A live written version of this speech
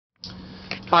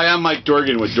Hi, I'm Mike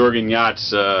Dorgan with Dorgan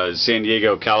Yachts, San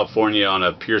Diego, California, on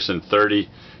a Pearson 30.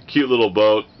 Cute little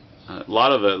boat. A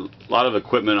lot of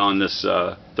equipment on this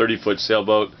 30-foot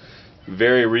sailboat.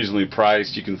 Very reasonably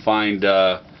priced. You can find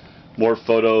more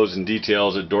photos and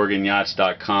details at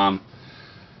dorganyachts.com.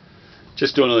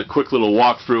 Just doing a quick little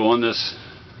walkthrough on this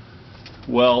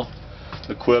well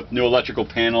equipped, new electrical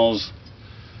panels,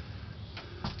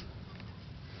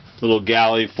 little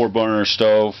galley, 4-burner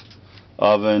stove,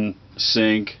 oven,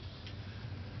 sink.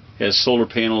 It has solar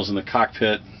panels in the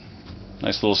cockpit.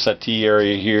 Nice little settee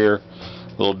area here.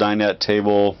 Little dinette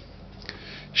table,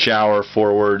 shower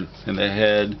forward in the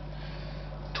head,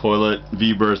 toilet,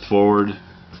 V-berth forward.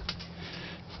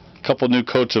 A couple new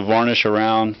coats of varnish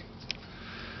around.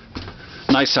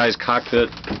 Nice sized cockpit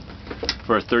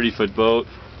for a 30-foot boat.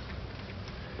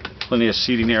 Plenty of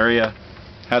seating area.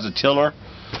 Has a tiller,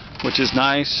 which is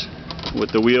nice.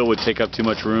 With the wheel would take up too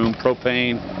much room.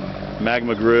 Propane,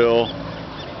 magma grill,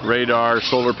 radar,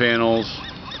 solar panels.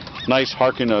 Nice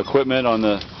Harken equipment on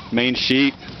the main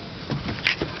sheet.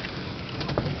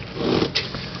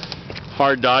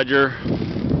 Hard Dodger.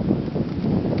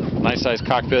 Nice size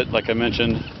cockpit, like I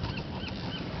mentioned.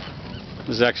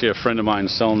 This is actually a friend of mine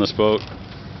selling this boat.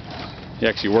 He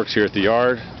actually works here at the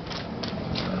yard.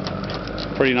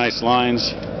 Pretty nice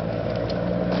lines.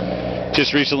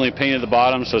 Just recently painted the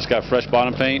bottom, so it's got fresh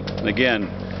bottom paint. And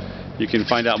again, you can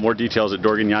find out more details at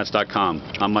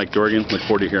dorganyachts.com. I'm Mike Dorgan. Look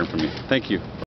forward to hearing from you. Thank you.